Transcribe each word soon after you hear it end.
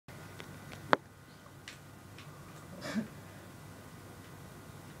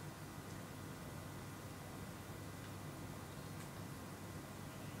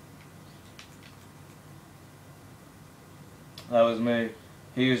That was me.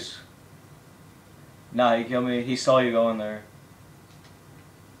 He was... Nah, he killed me. He saw you go in there.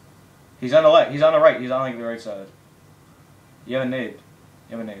 He's on the left. He's on the right. He's on like the right side. You have a nade.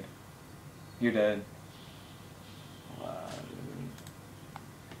 You have a nade. You're dead. Wow, dude.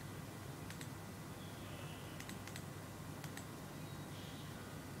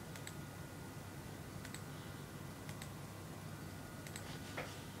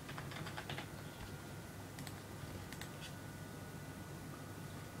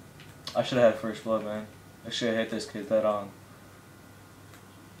 I should have had first blood, man. I should have hit this kid dead on.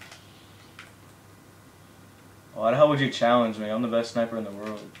 Why the hell would you challenge me? I'm the best sniper in the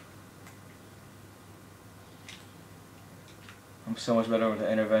world. I'm so much better with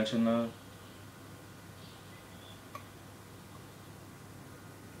the intervention though.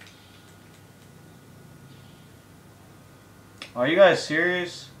 Are you guys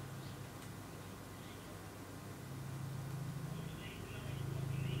serious?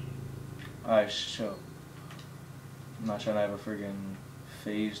 Alright, chill. I'm not trying to have a friggin'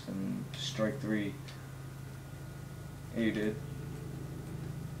 phased and strike 3. Yeah, you did.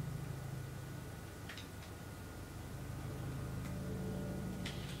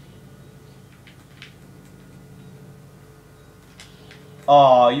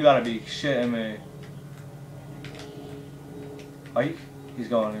 Oh, you gotta be shitting me. Are you? He's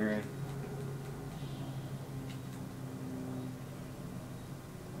going green.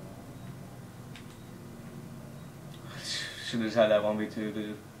 Should've just had that 1v2,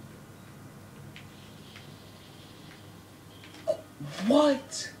 dude.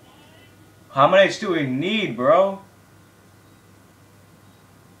 What? How many H do we need, bro?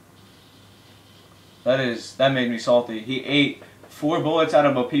 That made me salty. He ate 4 bullets out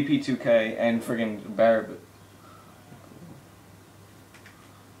of a PP2K and friggin' Barrett.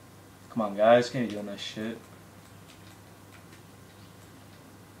 Come on, guys, can't you doing that shit?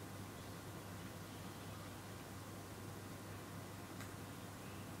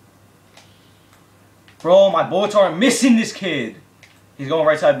 Bro, my bullets aren't missing this kid. He's going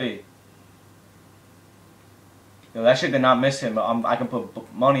right side B. Yo, that shit did not miss him, but I can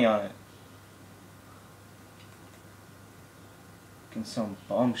put money on it. Fucking some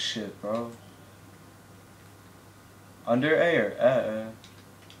bum shit, bro. Under A or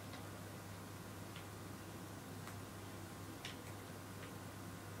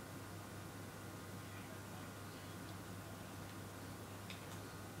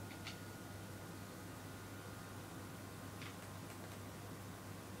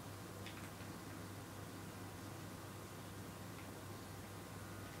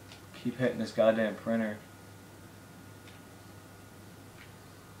Keep hitting this goddamn printer.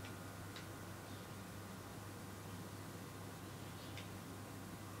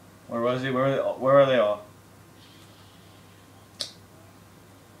 Where was he? Where are they all?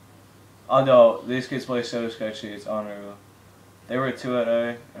 Oh no, these kids play so sketchy, it's unreal. They were 2 at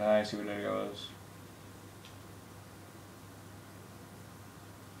A, and I didn't see what there goes.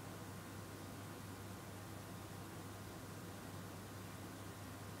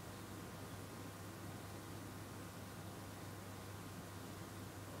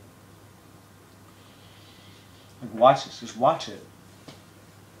 Like, watch this, just watch it.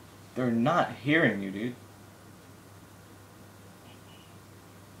 They're not hearing you, dude.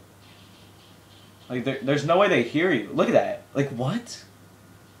 Like, there's no way they hear you. Look at that. Like, what?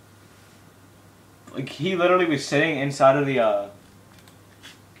 Like, he literally was sitting inside of the,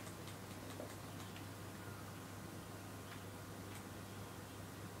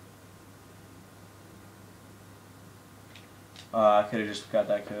 I could've just got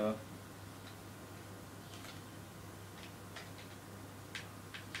that kill.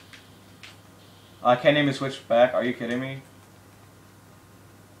 I can't even switch back. Are you kidding me?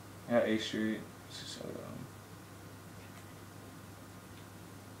 Yeah, A Street. This is so dumb.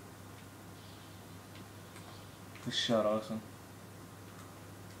 Good shot, Austin.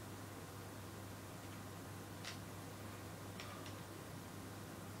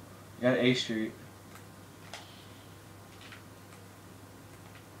 You got A Street.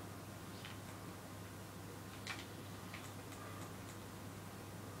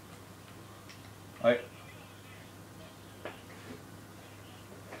 Alright.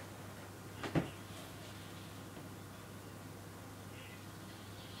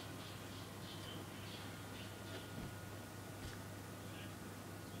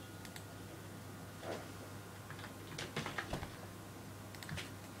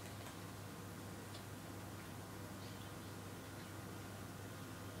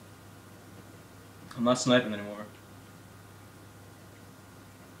 I'm not sniping anymore.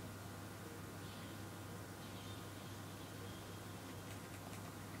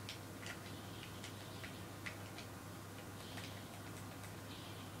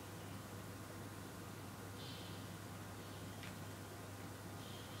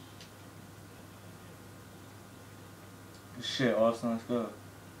 Shit, Austin, let's go.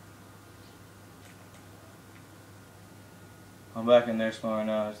 I'm back in there sparring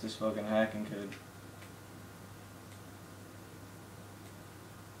now. It's this fucking hacking kid.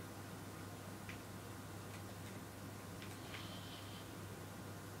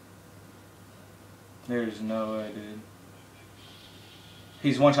 There's no way, dude.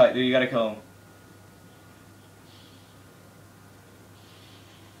 He's one shot, dude. You gotta kill him.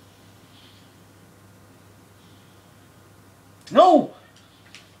 No!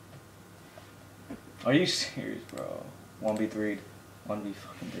 Are you serious, bro? 1v3'd. 1v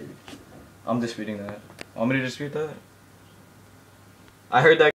fucking 3'd. I'm disputing that. Want me to dispute that? I heard that.